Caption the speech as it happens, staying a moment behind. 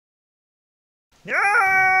No!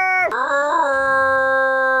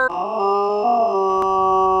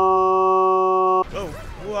 Oh,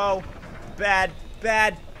 whoa. Bad,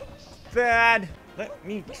 bad, bad. Let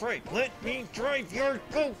me drive your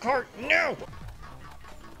go-kart. No!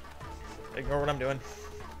 Ignore what I'm doing.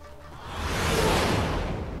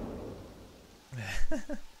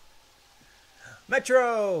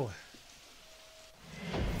 Metro!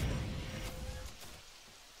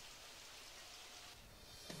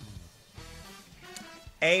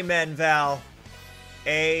 Amen, Val.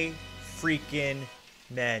 A freaking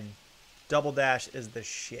men. Double dash is the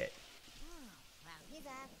shit.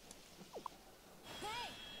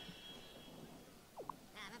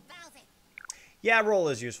 Yeah, roll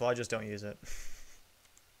is useful. I just don't use it.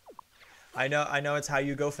 I know it's how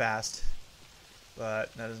you go fast,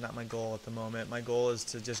 but that is not my goal at the moment. My goal is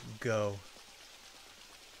to just go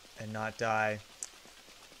and not die.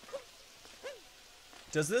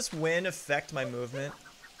 Does this wind affect my movement?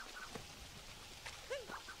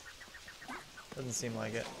 Doesn't seem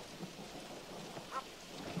like it.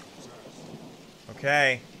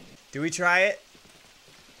 Okay. Do we try it?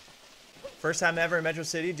 First time ever in Metro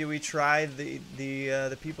City, do we try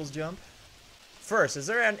the people's jump? First, is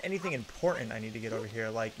there anything important I need to get over here?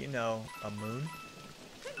 Like, you know, a moon?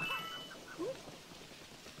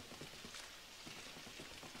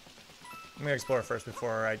 I'm gonna explore first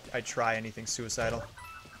before I try anything suicidal.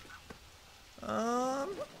 No,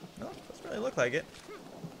 doesn't really look like it.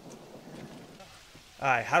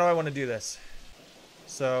 Alright, how do I want to do this?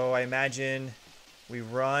 So I imagine we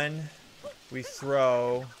run, we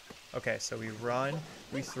throw. Okay, so we run,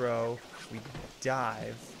 we throw, we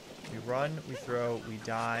dive. We run, we throw, we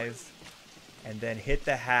dive, and then hit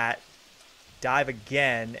the hat, dive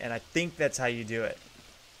again, and I think that's how you do it.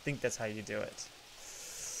 I think that's how you do it.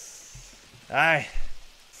 Alright.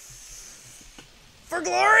 For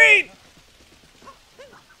glory!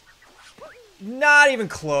 Not even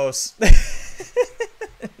close.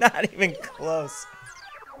 Not even close.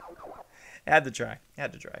 Had to try.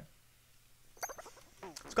 Had to try.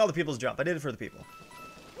 It's called the people's jump. I did it for the people.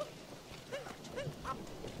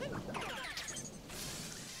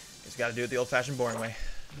 Just gotta do it the old-fashioned boring way.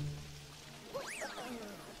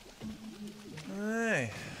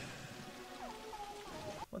 Alright.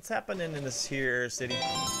 What's happening in this here city?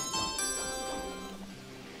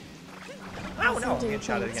 Oh no, I'm getting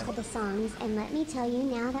shot at again. For the songs, and let me tell you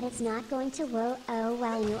now that it's not going to work. Oh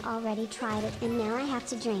well, you already tried it, and now I have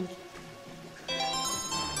to drink.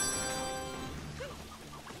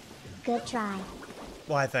 Good try.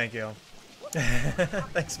 Why, thank you.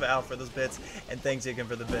 Thanks, Val, for those bits, and thanks, Iken,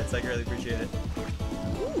 for the bits. I really appreciate it.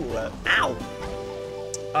 Ooh, ow!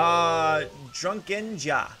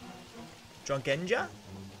 Drunkenja. Drunkenja?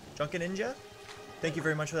 Drunkeninja? Thank you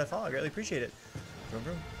very much for that follow. I greatly appreciate it. Vroom,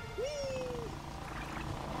 vroom.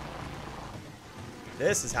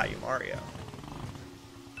 This is how you Mario.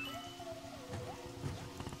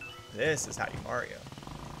 This is how you Mario.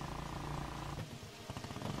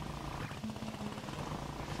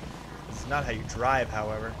 This is not how you drive,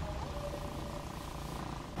 however.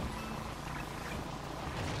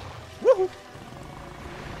 Woohoo!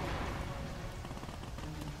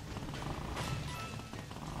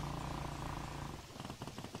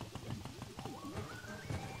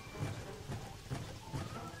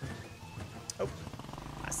 Oh,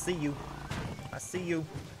 I see you. I see you.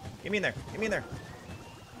 Get me in there. Get me in there.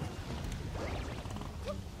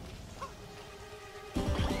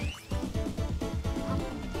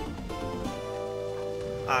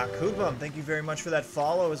 Koobum, thank you very much for that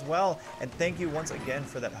follow as well. And thank you once again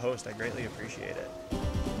for that host. I greatly appreciate it.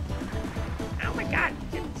 Oh my god!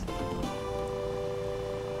 Can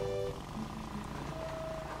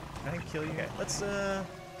I kill you guys? Let's, Alright.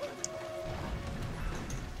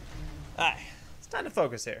 It's time to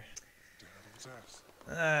focus here.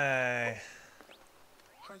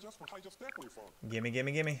 Gimme,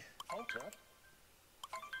 gimme, gimme.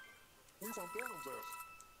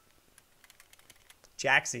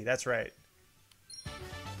 Jaxie, that's right.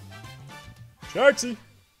 Jaxie!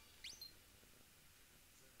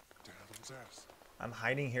 I'm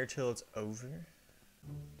hiding here till it's over.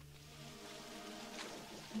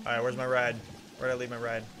 Alright, where's my ride? Where'd I leave my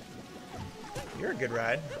ride? You're a good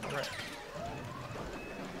ride. Right.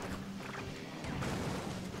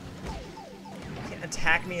 You can't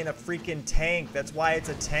attack me in a freaking tank. That's why it's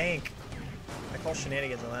a tank. I call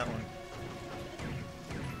shenanigans on that one.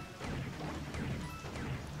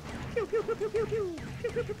 Pew, pew, pew, pew, pew, pew.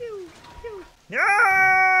 Pew, pew, pew, pew, pew. No!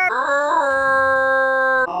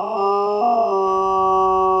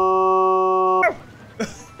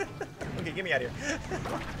 Okay, get me out of here.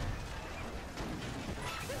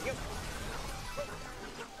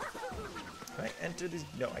 enter these?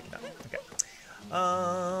 No, I cannot. Okay.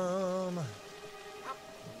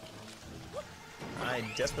 I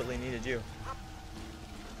desperately needed you.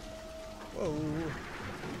 Whoa.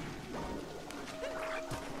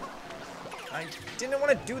 I didn't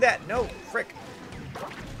want to do that. No, frick.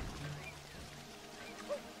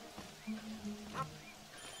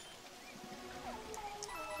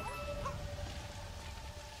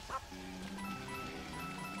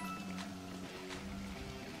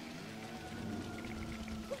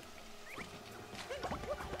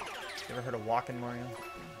 Ever heard of walking, Mario?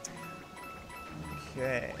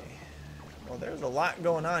 Okay. Well, there's a lot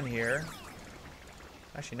going on here.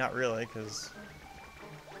 Actually, not really, because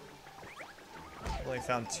I've only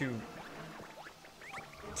found two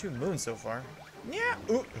moons so far. Yeah.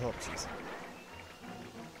 Ooh. Oh, jeez.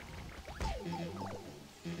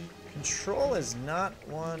 Control is not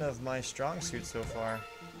one of my strong suits so far.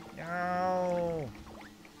 No.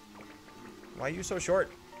 Why are you so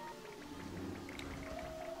short?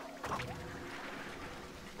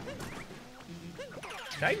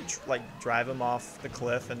 Can I, like, drive him off the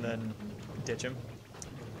cliff and then ditch him?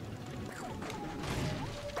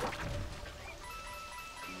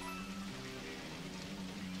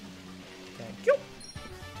 Thank you.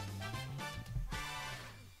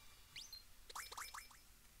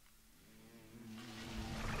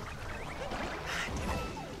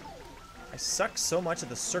 I suck so much at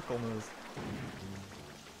the circle move.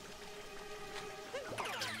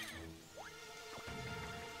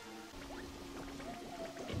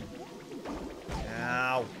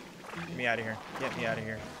 Ow. Get me out of here. Get me out of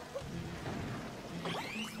here.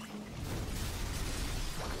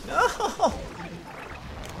 No!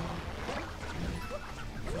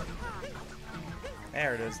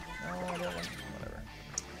 There it is. No, I don't want... Whatever.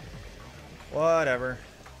 Whatever.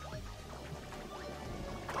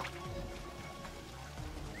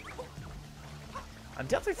 I'm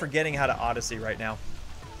definitely forgetting how to Odyssey right now.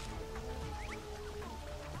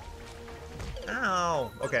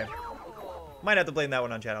 Ow! Okay. Might have to blame that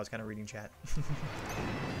one on chat. I was kind of reading chat.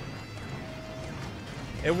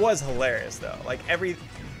 It was hilarious though. Like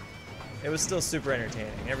it was still super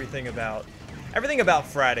entertaining. Everything about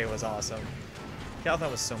Friday was awesome.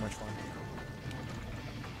 Calathon was so much fun.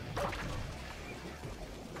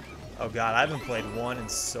 Oh god, I haven't played one in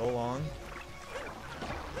so long.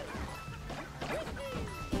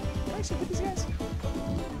 Actually, look at these guys.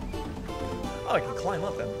 Oh, I can climb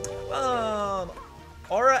up them.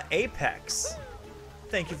 Aura Apex.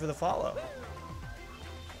 Thank you for the follow.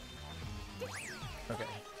 Okay.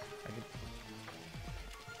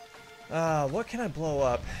 What can I blow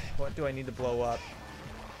up? What do I need to blow up?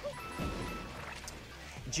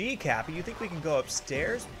 Gee, Cappy, you think we can go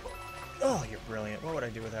upstairs? Oh, you're brilliant. What would I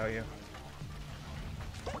do without you?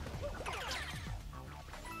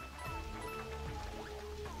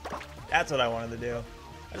 That's what I wanted to do.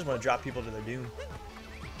 I just want to drop people to their doom.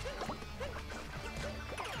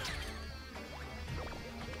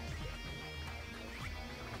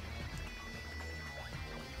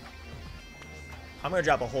 I'm gonna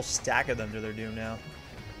drop a whole stack of them to their doom now.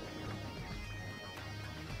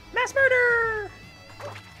 Mass murder!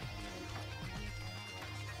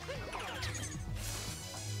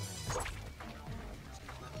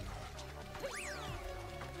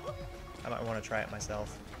 I might want to try it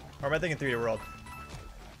myself. Or am I thinking 3D World?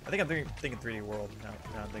 I think I'm thinking 3D World now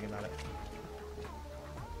I'm thinking about it.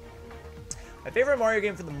 My favorite Mario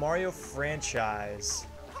game from the Mario franchise.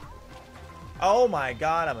 Oh my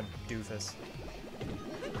god, I'm a doofus.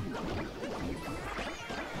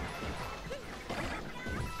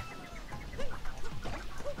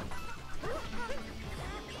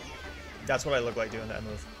 That's what I look like doing that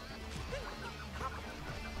move.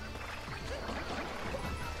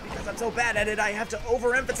 Because I'm so bad at it, I have to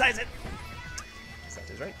overemphasize it. That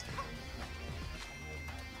is right.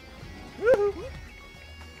 Woohoo!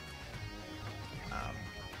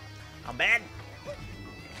 I'm bad.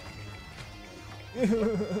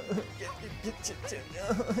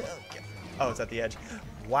 Oh, it's at the edge.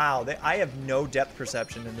 Wow, I have no depth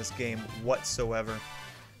perception in this game whatsoever.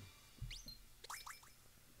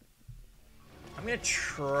 I'm gonna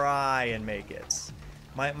try and make it.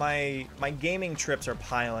 My gaming trips are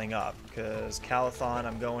piling up because Calathon,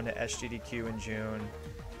 I'm going to SGDQ in June,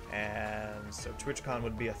 and so TwitchCon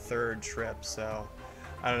would be a third trip. So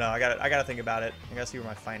I don't know. I gotta think about it. I gotta see where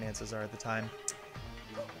my finances are at the time.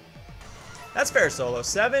 That's fair, Solo.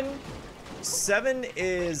 7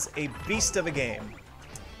 is a beast of a game.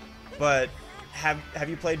 But have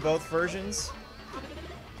you played both versions,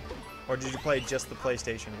 or did you play just the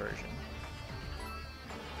PlayStation version?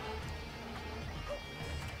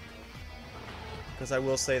 Because I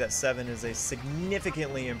will say that 7 is a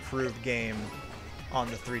significantly improved game on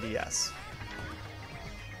the 3DS.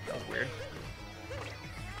 That was weird.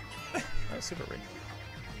 That was super weird.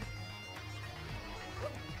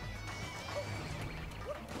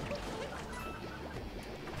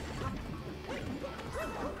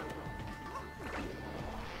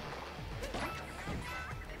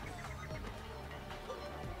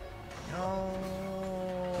 No.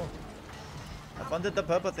 I wanted the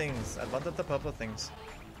purple things. I wanted the purple things.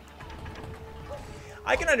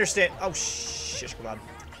 I can understand. Oh, shish kebab.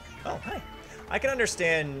 Oh, hi. I can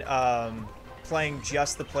understand playing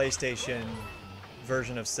just the PlayStation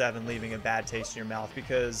version of 7 leaving a bad taste in your mouth,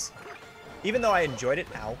 because even though I enjoyed it,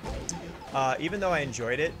 even though I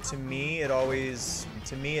enjoyed it, to me it always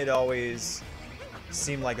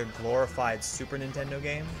seemed like a glorified Super Nintendo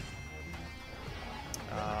game.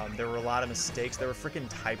 There were a lot of mistakes. There were freaking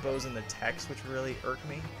typos in the text, which really irked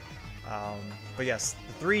me. But yes,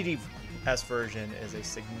 the 3DS version is a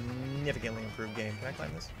significantly improved game. Can I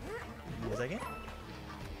climb this? Yes, I can.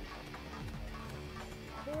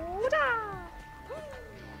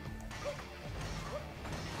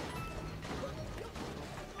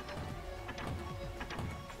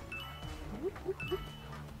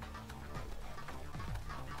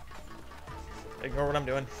 Ignore what I'm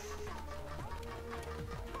doing.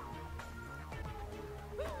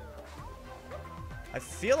 I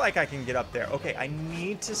feel like I can get up there. Okay, I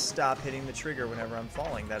need to stop hitting the trigger whenever I'm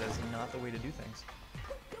falling. That is not the way to do things.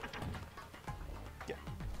 Yeah.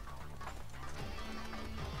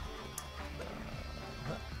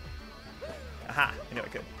 Aha! I knew I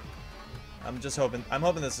could. I'm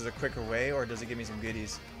hoping this is a quicker way, or does it give me some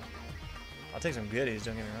goodies? I'll take some goodies,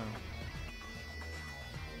 don't get me wrong.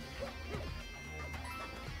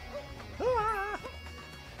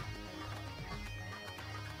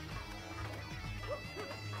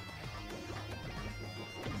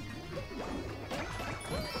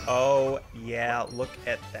 Oh, yeah, look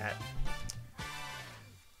at that.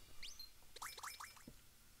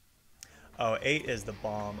 Oh, 8 is the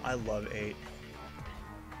bomb. I love 8.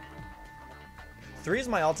 3 is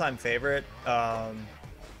my all-time favorite. Okay,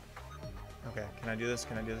 can I do this?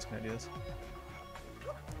 Can I do this? Can I do this?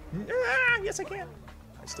 Ah, yes, I can.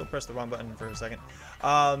 I still pressed the wrong button for a second.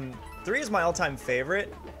 3 is my all-time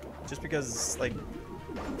favorite, just because, like,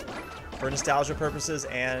 for nostalgia purposes,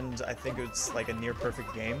 and I think it's like a near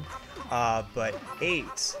perfect game. But 8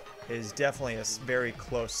 is definitely a very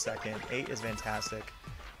close second. 8 is fantastic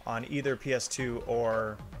on either PS2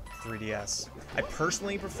 or 3DS. I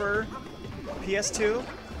personally prefer PS2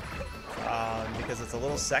 because it's a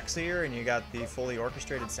little sexier and you got the fully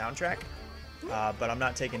orchestrated soundtrack. But I'm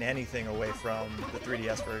not taking anything away from the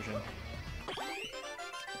 3DS version.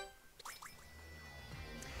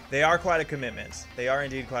 They are quite a commitment. They are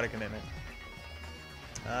indeed quite a commitment.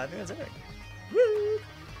 I think that's it. Woo!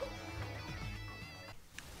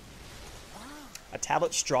 A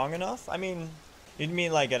tablet strong enough? I mean, you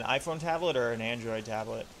mean like an iPhone tablet or an Android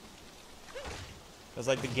tablet? Because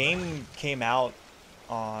like the game came out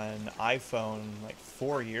on iPhone like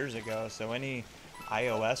 4 years ago, so any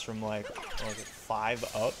iOS from like, what was it, 5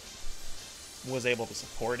 up was able to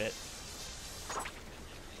support it.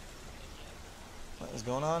 What is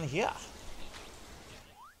going on here?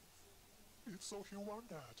 It's so you want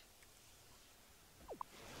that.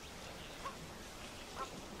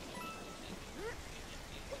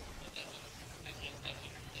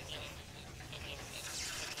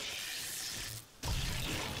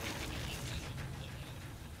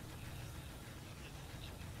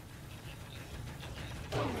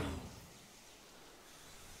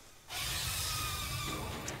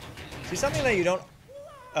 See, something that you don't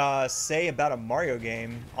say about a Mario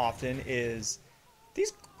game often is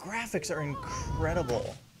these graphics are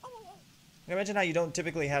incredible. I imagine how you don't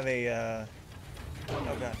typically have a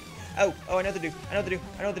oh god. Oh, I know what to do. I know what to do.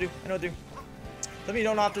 I know what to do. I know what to do. Something you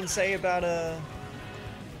don't often say about or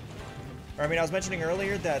I mean, I was mentioning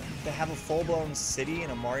earlier that to have a full-blown city in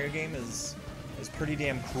a Mario game is pretty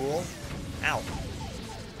damn cool. Ow.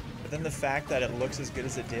 But then the fact that it looks as good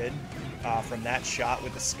as it did from that shot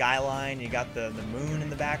with the skyline, you got the moon in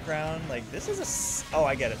the background. Like, this is a... Oh,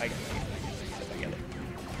 I get it. I get it.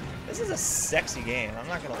 This is a sexy game. I'm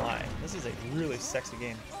not gonna lie. This is a really sexy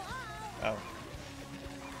game. Oh.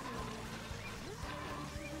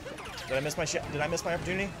 Did I miss my shot? Did I miss my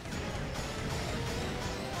opportunity?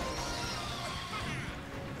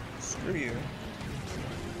 Screw you.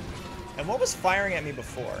 And what was firing at me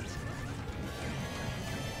before?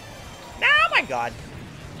 Oh my god.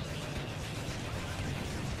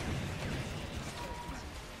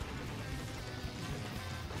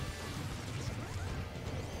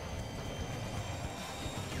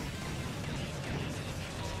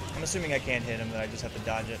 I'm assuming I can't hit him, that I just have to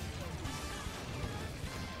dodge it.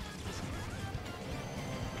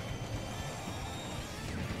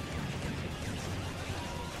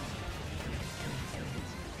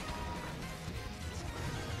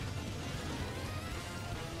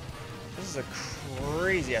 This is a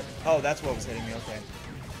crazy... Oh, that's what was hitting me. Okay.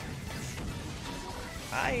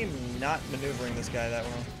 I am not maneuvering this guy that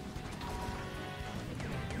well.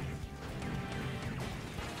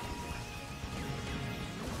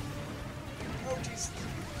 Oh, jeez.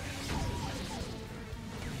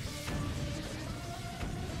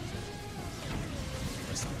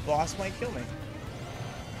 This boss might kill me.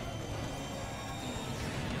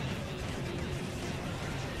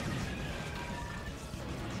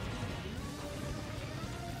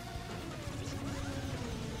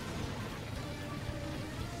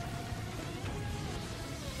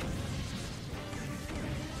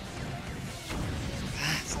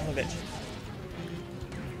 Son of a bitch.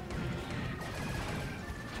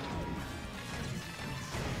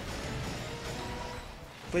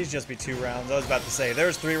 Please just be 2 rounds. I was about to say,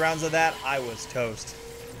 there's 3 rounds of that, I was toast.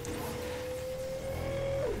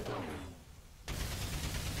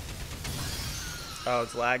 Oh,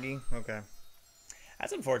 it's laggy? Okay.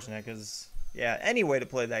 That's unfortunate, because, yeah, any way to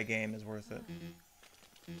play that game is worth it.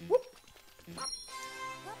 Whoop.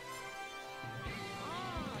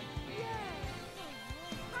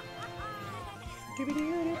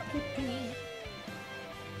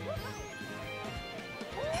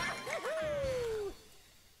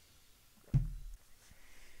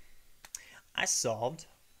 I solved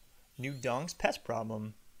New Donk's pest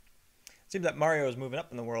problem. It seems that Mario is moving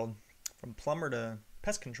up in the world, from plumber to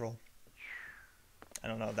pest control. I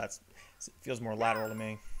don't know, it feels more lateral to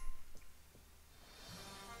me.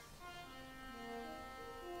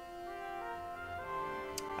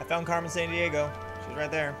 I found Carmen Sandiego. She's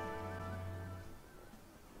right there.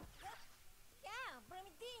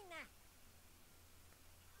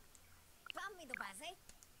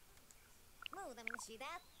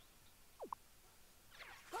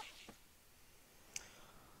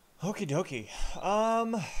 Okie dokie.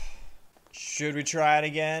 Should we try it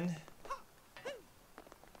again?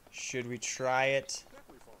 Should we try it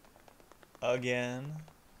again?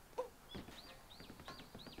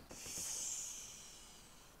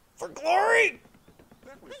 For glory!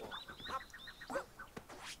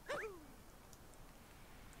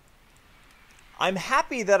 I'm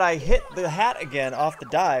happy that I hit the hat again off the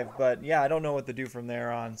dive, but yeah, I don't know what to do from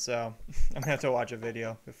there on, so I'm gonna have to watch a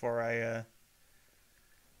video before I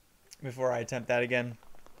attempt that again.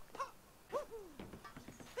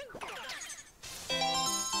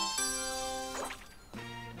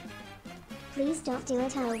 Please don't do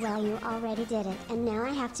it. Oh well, you already did it, and now I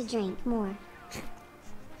have to drink more.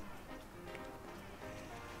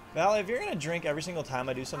 Val, if you're gonna drink every single time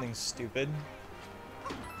I do something stupid,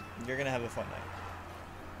 you're gonna have a fun night.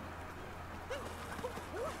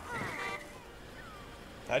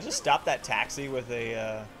 Did I just stop that taxi with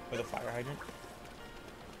a fire hydrant?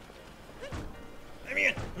 Let me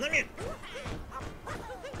in! Let me in!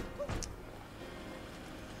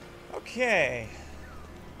 Okay.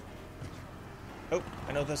 Oh,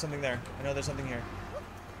 I know there's something there. I know there's something here.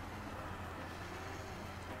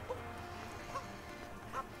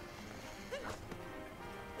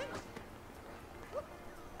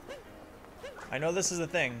 I know this is a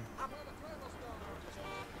thing.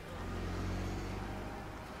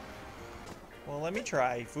 Well, let me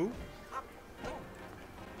try, foo.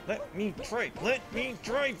 Let me try. Let me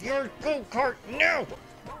drive your go-kart now!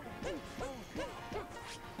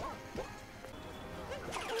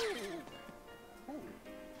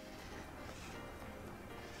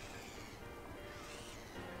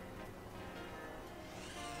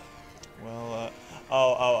 Well,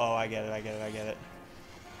 oh, I get it.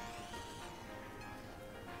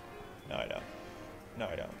 No, I don't. No,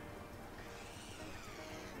 I don't.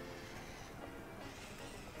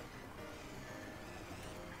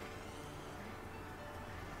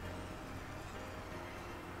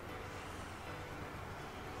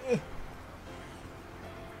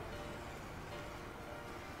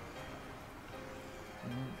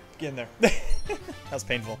 Get in there. That was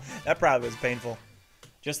painful. That probably was painful.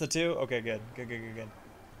 Just the 2? Okay, good. Good.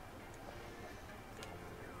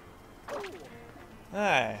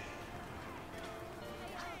 Alright.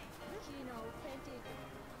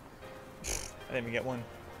 I didn't even get one.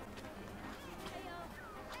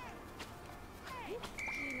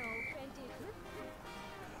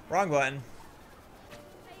 Wrong button.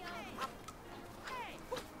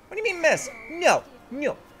 What do you mean miss? No.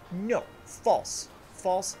 False.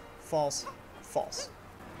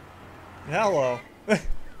 Hello.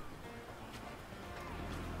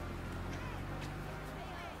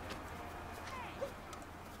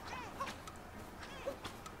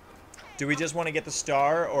 Do we just want to get the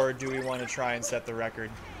star, or do we want to try and set the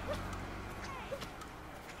record?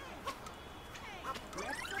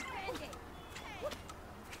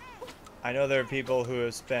 I know there are people who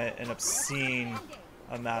have spent an obscene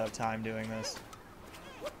amount of time doing this.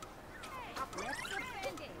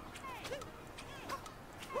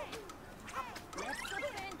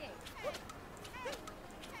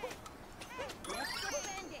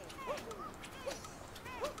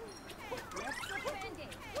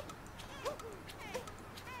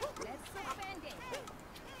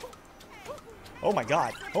 Oh my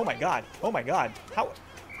god. Oh my god. Oh my god. How...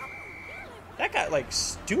 That got, like,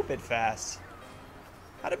 stupid fast.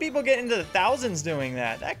 How do people get into the thousands doing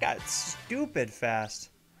that? That got stupid fast.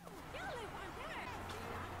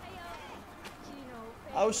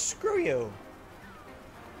 Oh, screw you.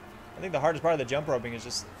 I think the hardest part of the jump roping is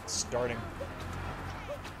just starting.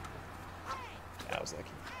 Yeah, I was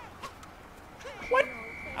lucky. What?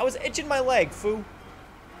 I was itching my leg, foo.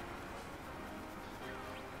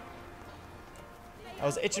 I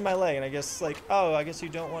was itching my leg, and I guess, like, oh, I guess you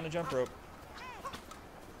don't want to jump rope.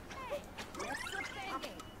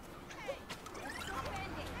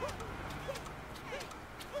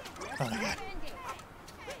 Oh my god.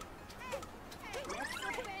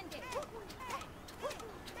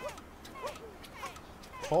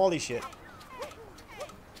 Holy shit.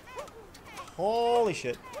 Holy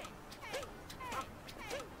shit.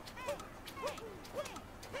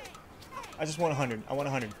 I just want 100. I want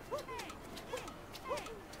 100.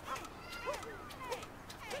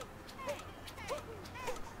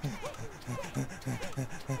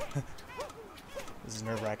 This is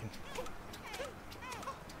nerve-wracking.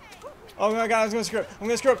 Oh my god, I was gonna screw up. I'm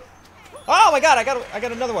gonna screw up. Oh my god, I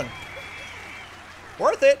got another one.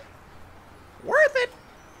 Worth it. Worth it.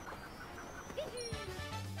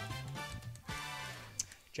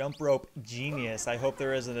 Jump rope genius. I hope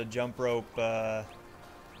there isn't a jump rope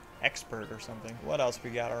expert or something. What else we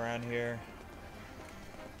got around here?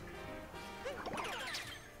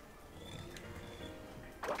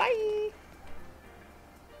 Bye.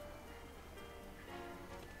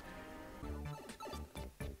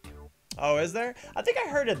 Oh, is there? I think I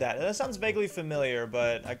heard of that. That sounds vaguely familiar,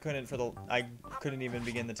 but I couldn't even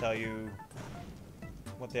begin to tell you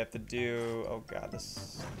what they have to do. Oh god,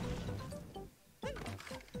 this...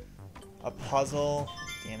 A puzzle.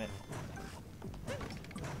 Damn it.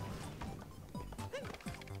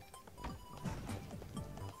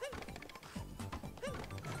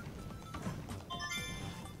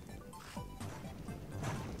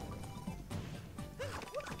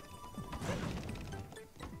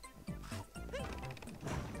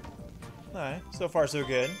 Alright, so far so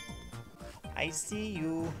good. I see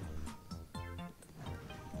you.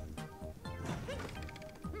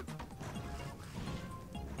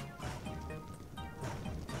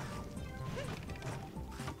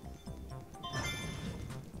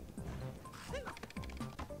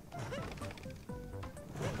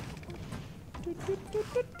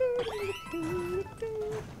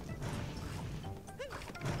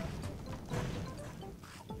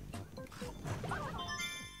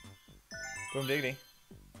 Boom diggity.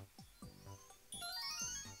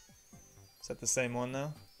 Is that the same one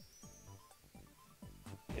though?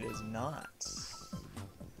 It is not.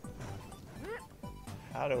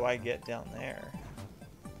 How do I get down there?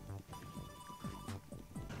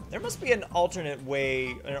 There must be an alternate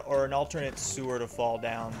way or an alternate sewer to fall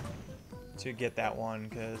down to get that one,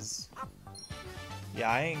 because yeah,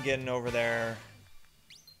 I ain't getting over there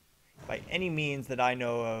by any means that I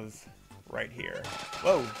know of right here.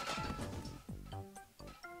 Whoa.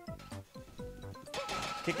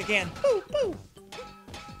 Kick the can. Boo, boo.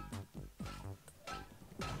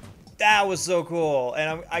 That was so cool.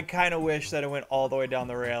 And I kind of wish that it went all the way down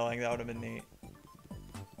the railing. That would have been neat.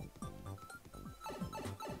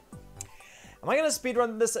 Am I going to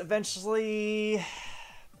speedrun this eventually?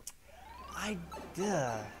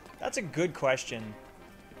 That's a good question.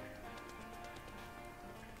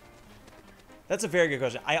 That's a very good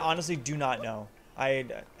question. I honestly do not know. I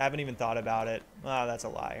haven't even thought about it. Oh, that's a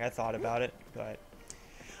lie. I thought about it, but...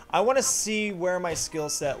 I want to see where my skill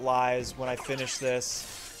set lies when I finish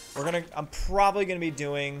this. I'm probably gonna be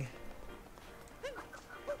doing...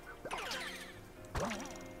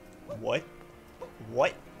 What?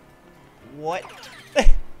 What? What?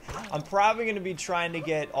 I'm probably gonna be trying to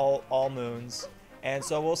get all moons, and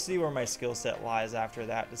so we'll see where my skill set lies after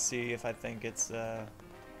that to see if I think it's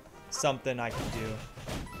something I can do.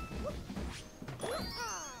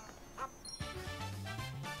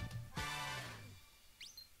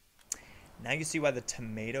 Now you see why the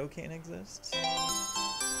tomato can't exist.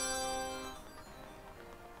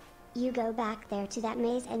 You go back there to that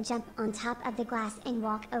maze and jump on top of the glass and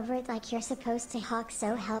walk over it like you're supposed to hawk,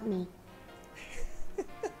 so help me.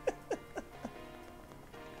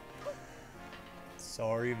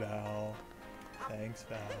 Sorry, Val. Thanks,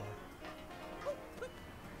 Val.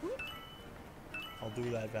 I'll do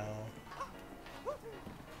that, Val. Oh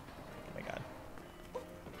my god.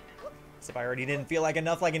 As if I already didn't feel like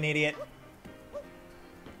enough like an idiot.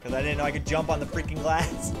 Because I didn't know I could jump on the freaking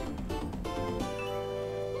glass.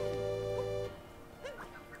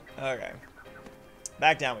 Okay.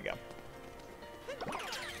 Back down we go.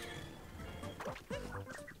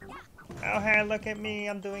 Oh, hey, look at me.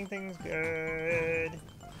 I'm doing things good.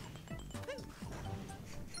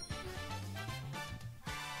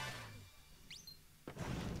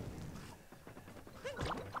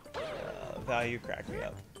 Val, you crack me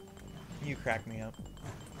up. You crack me up.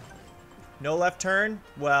 No left turn?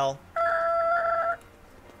 Well.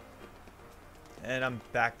 And I'm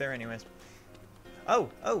back there anyways. Oh,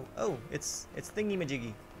 it's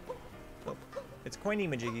thingy-majiggy. Oh, it's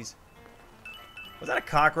coiny-majiggies. Was that a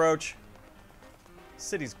cockroach?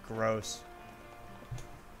 City's gross.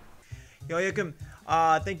 Yo, Yukum,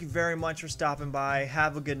 thank you very much for stopping by.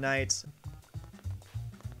 Have a good night.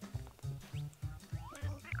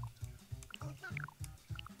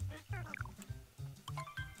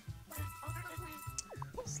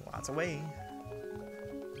 Slots away.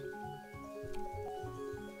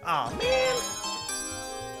 Aw, man!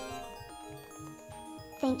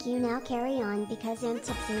 Thank you, now carry on because I'm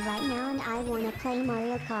tipsy right now and I wanna play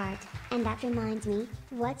Mario Kart. And that reminds me,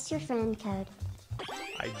 what's your friend code?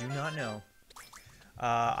 I do not know.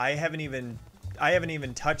 I haven't even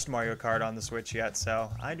touched Mario Kart on the Switch yet,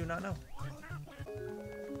 so I do not know.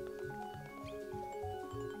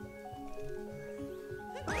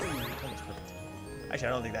 Actually,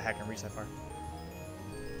 I don't think that hack can reach that far.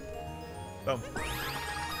 Boom.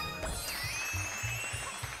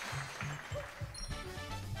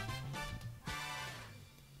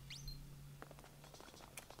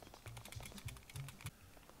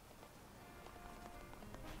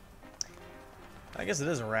 I guess it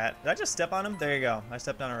is a rat. Did I just step on him? There you go. I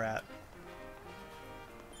stepped on a rat.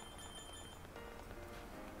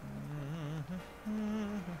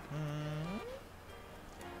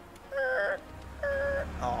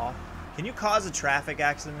 Aw. Can you cause a traffic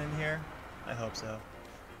accident in here? I hope so.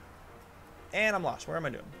 And I'm lost. Where am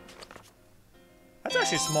I doing? That's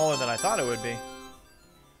actually smaller than I thought it would be.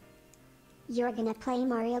 You're gonna play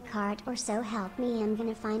Mario Kart, or so help me, I'm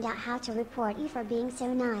gonna find out how to report you for being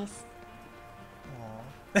so nice.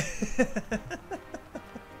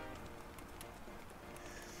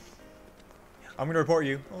 I'm gonna report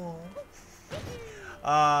you.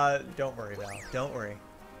 Don't worry, Val. Don't worry.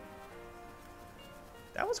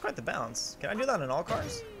 That was quite the bounce. Can I do that in all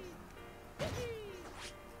cars?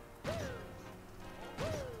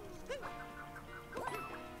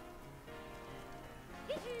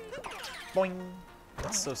 Boing.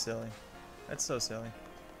 That's so silly. That's so silly.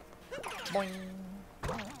 Boing.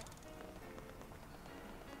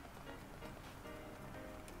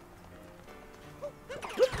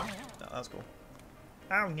 No, that was cool.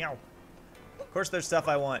 Oh, no. Of course, there's stuff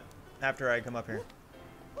I want after I come up here.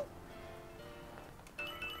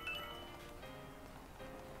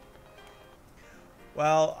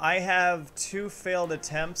 Well, I have 2 failed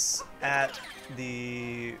attempts at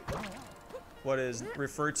the what is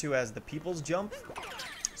referred to as the people's jump.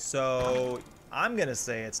 So I'm gonna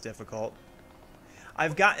say it's difficult.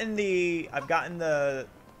 I've gotten the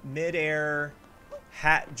mid-air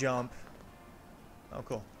hat jump. Oh,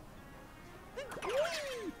 cool.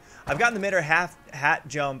 I've gotten the mid-air hat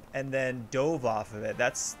jump and then dove off of it.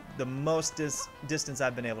 That's the most distance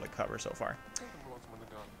I've been able to cover so far.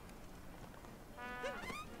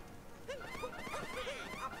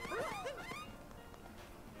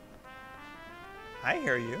 I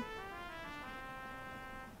hear you.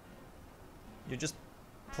 You're just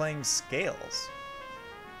playing scales.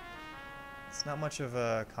 It's not much of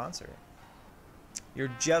a concert.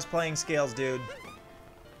 You're just playing scales, dude.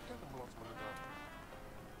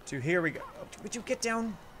 So here we go. Oh, would you get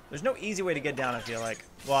down? There's no easy way to get down, I feel like.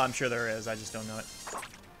 Well, I'm sure there is. I just don't know it.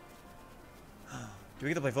 Do we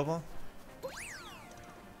get to play football?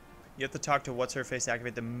 You have to talk to What's-Her-Face to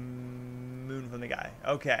activate the moon from the guy.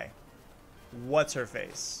 Okay.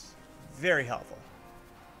 What's-Her-Face. Very helpful.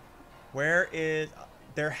 Where is...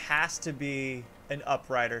 There has to be an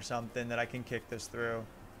upright or something that I can kick this through.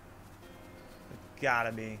 There's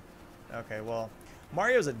gotta be. Okay, well...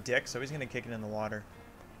 Mario's a dick, so he's gonna kick it in the water.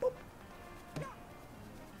 Boop.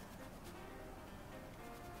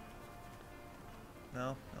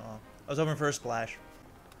 No? Oh. I was hoping for a splash.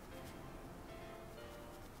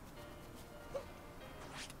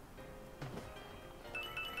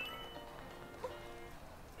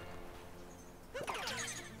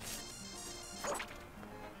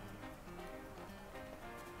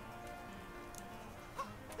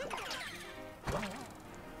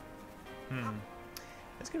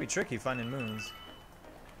 be tricky finding moons.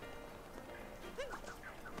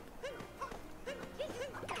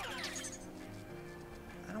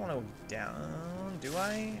 I don't want to go down, do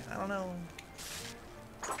I? I don't know.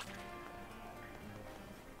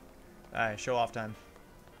 Alright, show off time.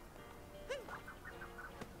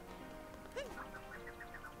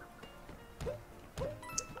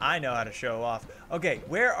 I know how to show off. Okay,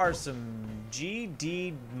 where are some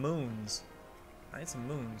GD moons? I need some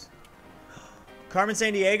moons. Carmen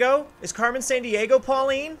Sandiego? Is Carmen Sandiego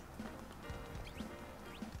Pauline?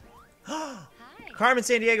 Carmen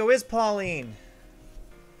Sandiego is Pauline.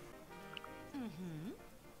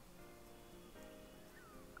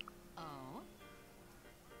 Oh.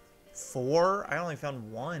 4? I only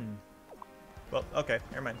found 1. Well, okay,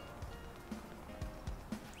 never mind.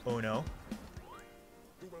 Oh no.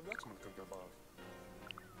 Du beim letzten Mal könnt ihr mal.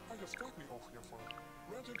 Ah, jetzt geht nicht auf jeden Fall.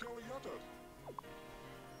 Ranting Kelly Yutted.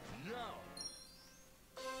 Yeah.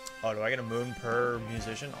 Oh, do I get a moon per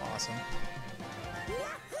musician? Awesome.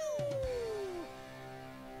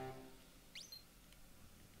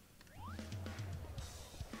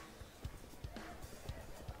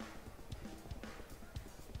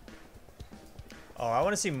 Oh, I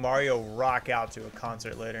want to see Mario rock out to a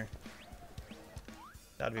concert later.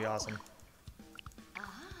 That'd be awesome.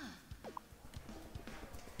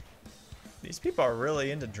 These people are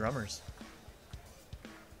really into drummers.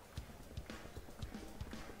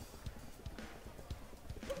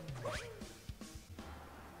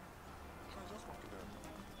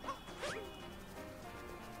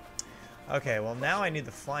 Okay, well now I need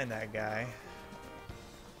to find that guy.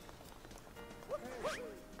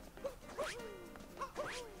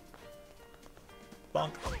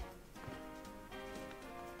 Bonk.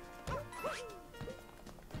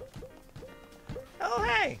 Oh,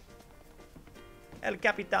 hey! El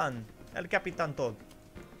Capitan Toad.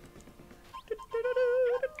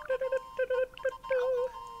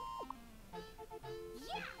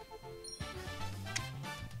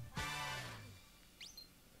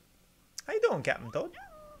 How you doing, Captain Toad?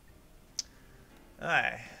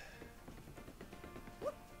 Alright.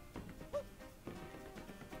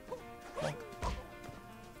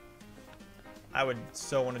 I would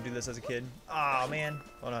so want to do this as a kid. Oh man,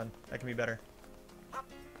 hold on, that can be better. Oh,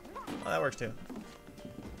 that works too.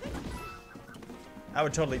 I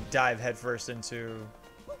would totally dive headfirst into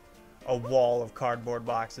a wall of cardboard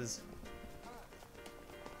boxes.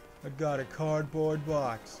 I got a cardboard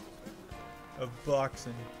box of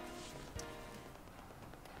boxing.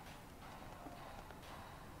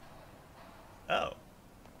 Oh.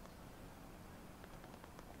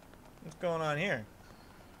 What's going on here?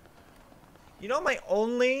 You know, my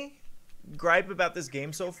only gripe about this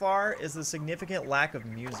game so far is the significant lack of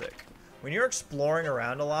music. When you're exploring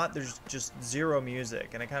around a lot, there's just zero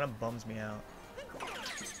music, and it kind of bums me out.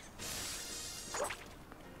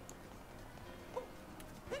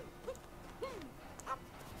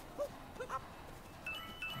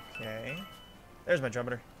 Okay. There's my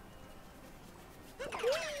trumpeter.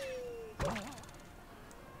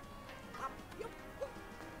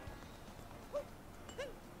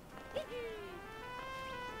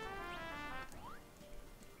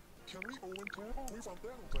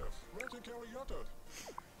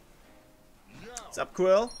 What's up,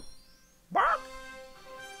 Quill? Bark!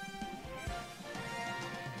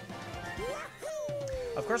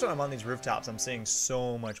 Of course, when I'm on these rooftops, I'm seeing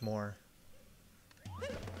so much more.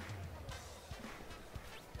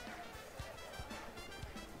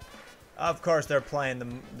 Of course, they're playing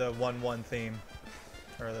the 1-1 theme,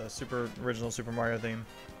 or the original Super Mario theme.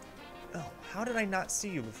 Oh, how did I not see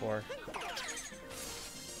you before?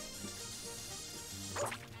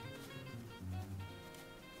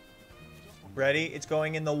 Ready? It's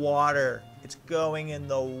going in the water. It's going in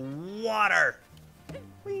the water.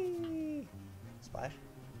 Whee! Splash.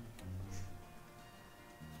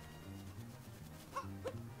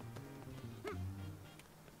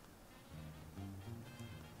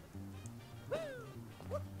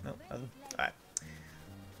 No, nothing. Alright.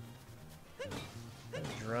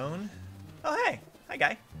 Drone. Oh, hey. Hi,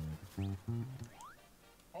 guy.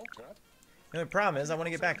 Okay. The only problem is I want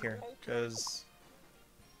to get back here, because...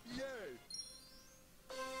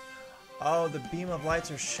 Oh, the beam of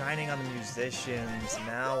lights are shining on the musicians.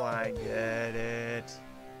 Now I get it.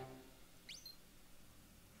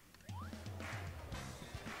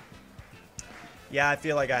 Yeah, I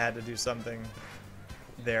feel like I had to do something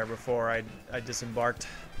there before I disembarked.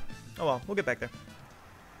 Oh well, we'll get back there.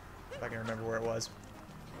 If I can remember where it was.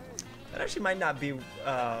 That actually might not be, or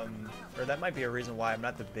that might be a reason why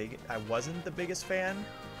I wasn't the biggest fan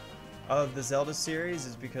of the Zelda series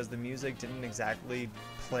is because the music didn't exactly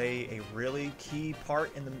play a really key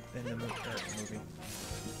part in the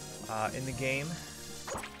game.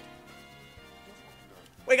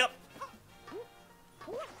 Wake up!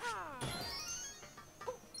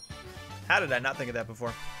 How did I not think of that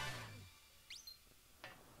before?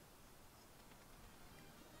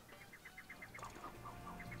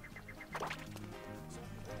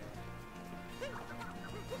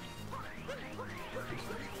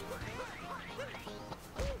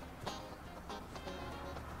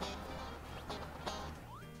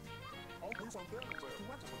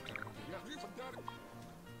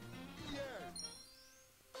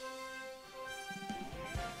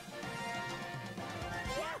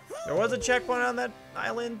 There was a checkpoint on that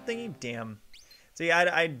island thingy? Damn. See,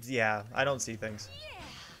 yeah, I don't see things.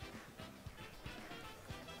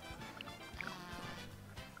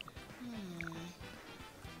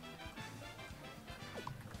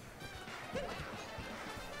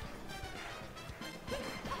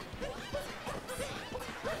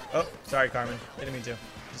 Oh, sorry, Carmen. Didn't mean to.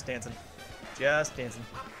 Just dancing. Just dancing.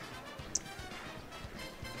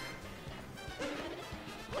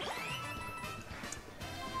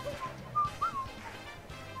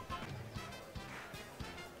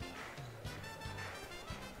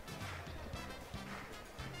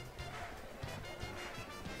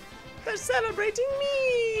 They're celebrating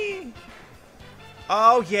me!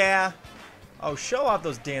 Oh, yeah. Oh, show off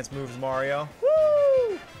those dance moves, Mario.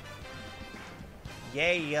 Woo!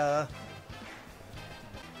 Yeah.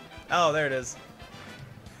 Oh, there it is.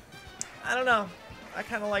 I don't know. I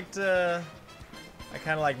kind of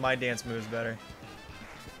like my dance moves better.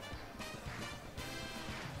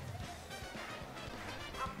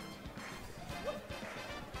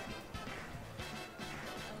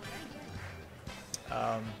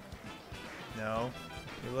 No.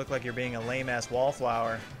 You look like you're being a lame-ass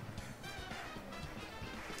wallflower.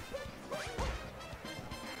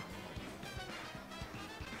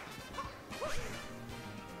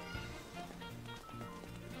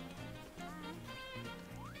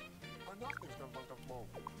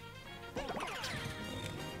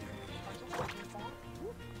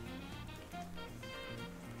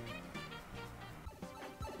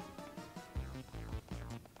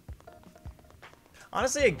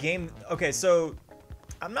 Honestly, a game... Okay, so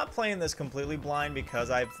I'm not playing this completely blind because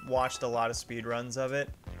I've watched a lot of speedruns of it.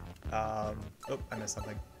 Oh, I missed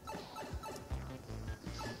something.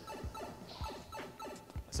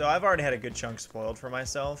 So I've already had a good chunk spoiled for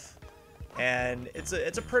myself. And it's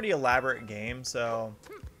a pretty elaborate game, so...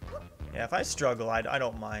 Yeah, if I struggle, I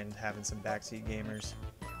don't mind having some backseat gamers.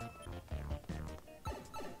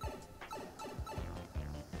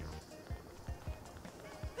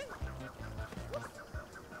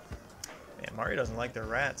 Mario doesn't like their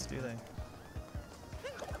rats, do they?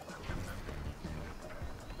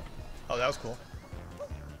 Oh, that was cool.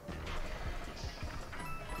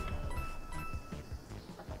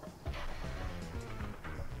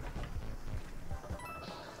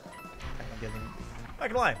 Not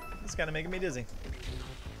gonna lie, it's kind of making me dizzy.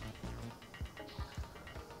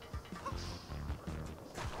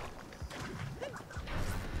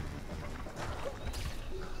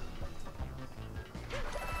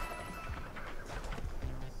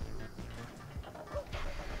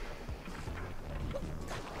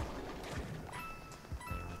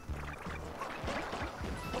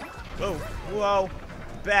 Whoa, whoa,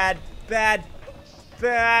 bad, bad,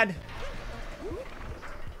 bad.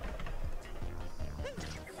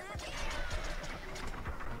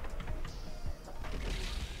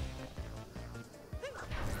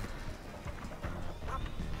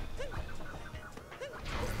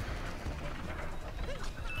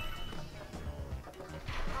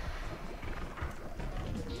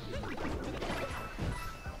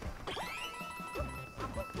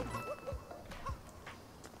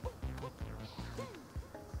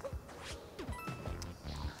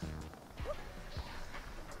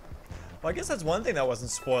 Well, I guess that's one thing that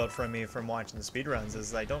wasn't spoiled from me from watching the speedruns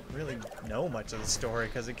is I don't really know much of the story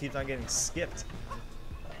because it keeps on getting skipped.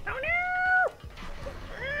 Oh no!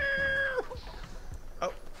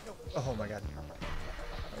 Oh, oh my god.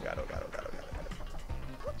 Oh god, oh god, oh god, oh god,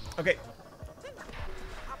 oh god. Okay.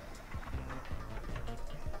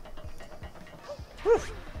 Whew.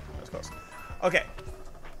 That was close. Okay.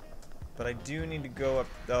 But I do need to go up,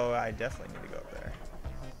 though I definitely need to go up there.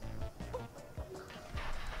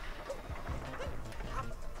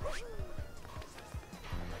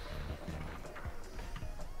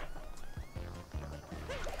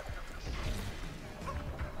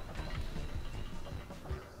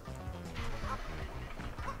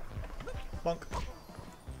 Bonk.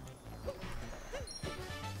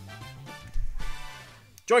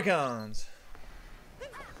 Joy-Cons.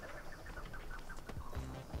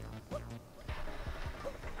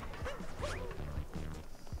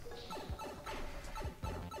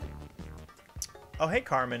 Oh, hey,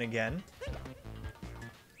 Carmen again.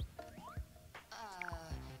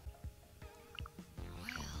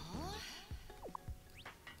 Well.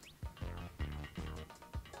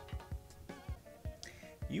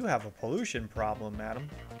 You have a pollution problem, madam.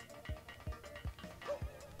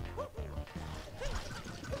 Oh,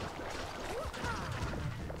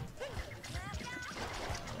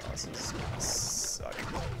 this is gonna suck.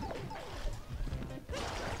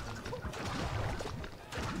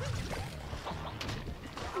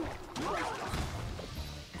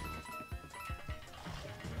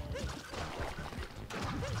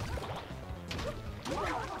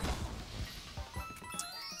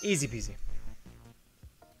 Easy peasy.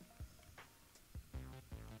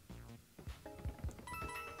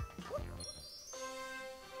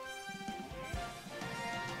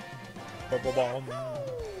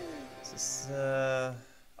 This is, oh,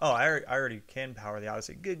 I already can power the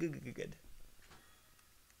Odyssey. Good, good, good, good, good.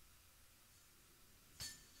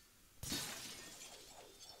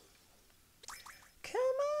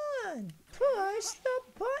 Come on, push the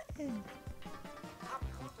button.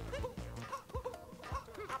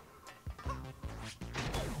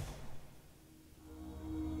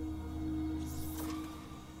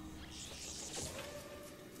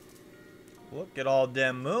 Look at all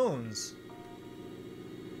them moons.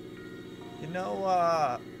 You know,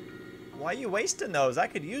 why are you wasting those? I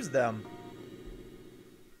could use them.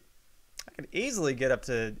 I could easily get up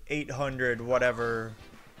to 800 whatever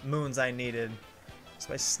moons I needed just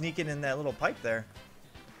by sneaking in that little pipe there.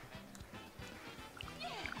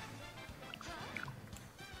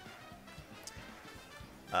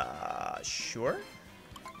 Sure?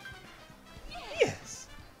 Yes.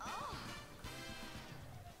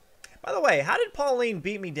 By the way, how did Pauline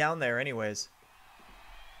beat me down there anyways?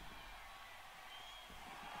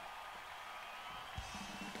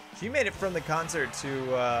 She made it from the concert to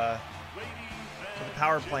the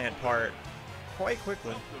power plant part quite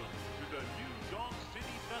quickly.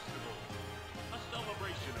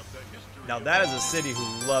 Now that is a city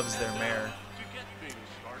who loves their mayor.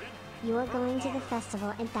 You're going to the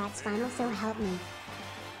festival and that's final, so help me.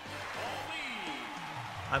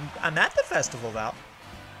 I'm at the festival, Val.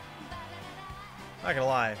 Not gonna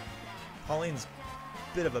lie, Pauline's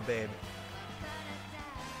a bit of a babe.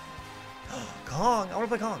 Kong! I wanna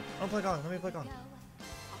play Kong! I wanna play Kong. Let me play Kong.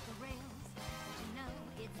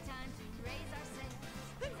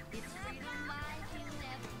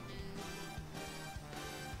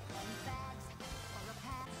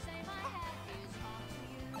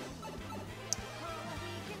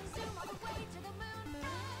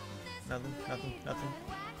 Nothing.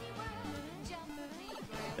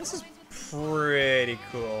 This is pretty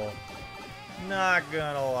cool. Not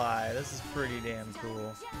gonna lie, this is pretty damn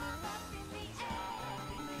cool.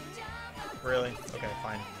 Really? Okay,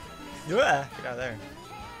 fine. Yeah, get out of there.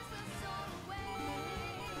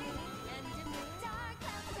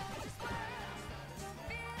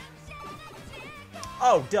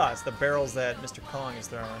 Oh, duh, it's the barrels that Mr. Kong is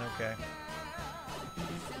throwing, okay.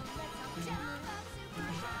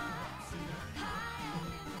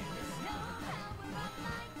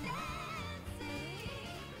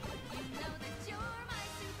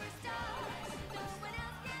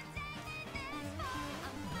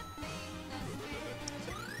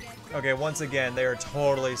 Okay, once again, they are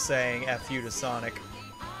totally saying F you to Sonic.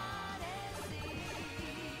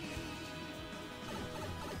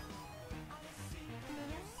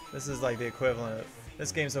 This is like the equivalent of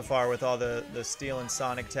this game so far with all the Steel and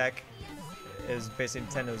Sonic tech is basically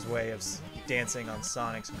Nintendo's way of dancing on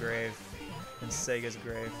Sonic's grave and Sega's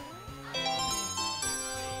grave.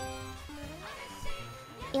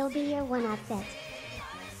 It'll be your one-up bit.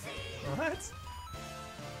 What?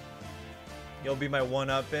 You'll be my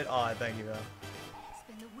one-up bit? Aw, thank you, though.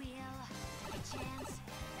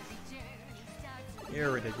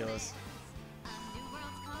 You're ridiculous.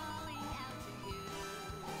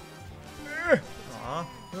 Aw.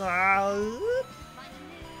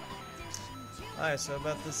 Alright, so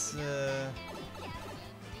about this,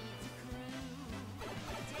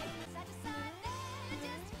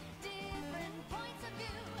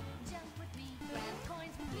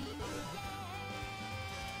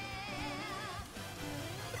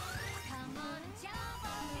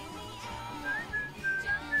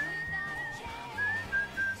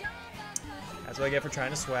 that's what I get for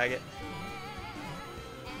trying to swag it.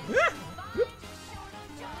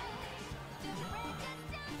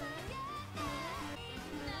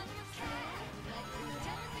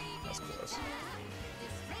 That's close.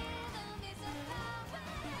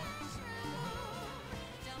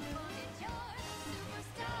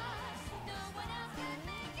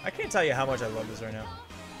 I can't tell you how much I love this right now.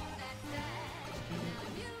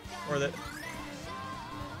 Or that.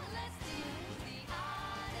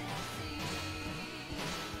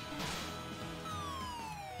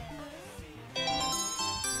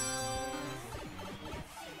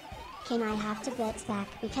 Can I have to blitz back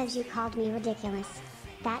because you called me ridiculous?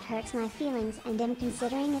 That hurts my feelings and I'm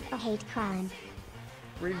considering it a hate crime.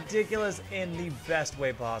 Ridiculous in the best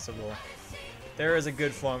way possible. There is a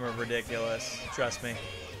good form of ridiculous, trust me.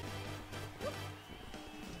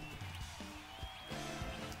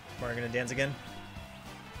 We're gonna dance again.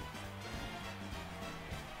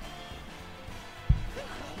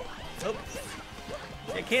 Oh.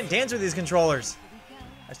 I can't dance with these controllers.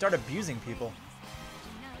 I start abusing people.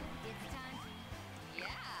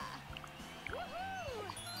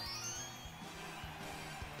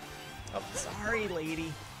 Oh, sorry,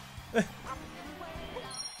 lady.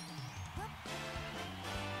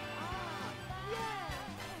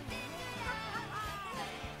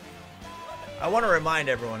 I want to remind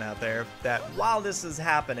everyone out there that while this is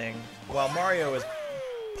happening, while Mario is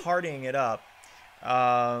partying it up,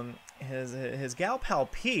 his gal pal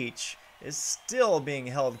Peach is still being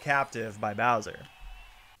held captive by Bowser.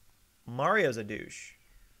 Mario's a douche.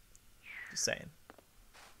 Just saying.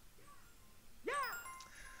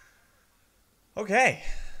 Okay.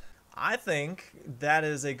 I think that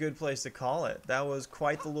is a good place to call it. That was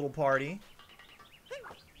quite the little party.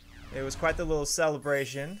 It was quite the little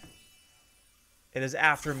celebration. It is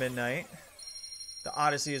after midnight. The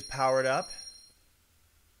Odyssey is powered up.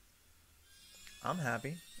 I'm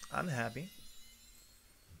happy. I'm happy.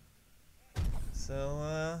 So,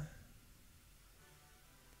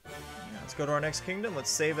 yeah, let's go to our next kingdom. Let's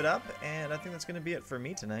save it up. And I think that's going to be it for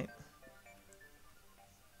me tonight.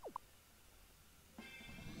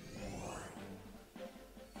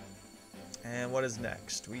 And what is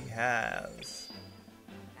next? We have...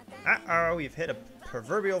 Uh-oh, we've hit a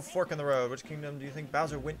proverbial fork in the road. Which kingdom do you think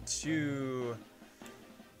Bowser went to?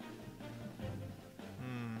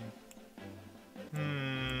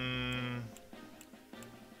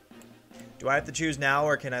 Do I have to choose now,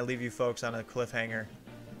 or can I leave you folks on a cliffhanger?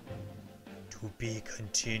 To be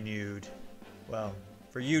continued. Well,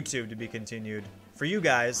 for YouTube to be continued. For you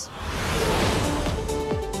guys...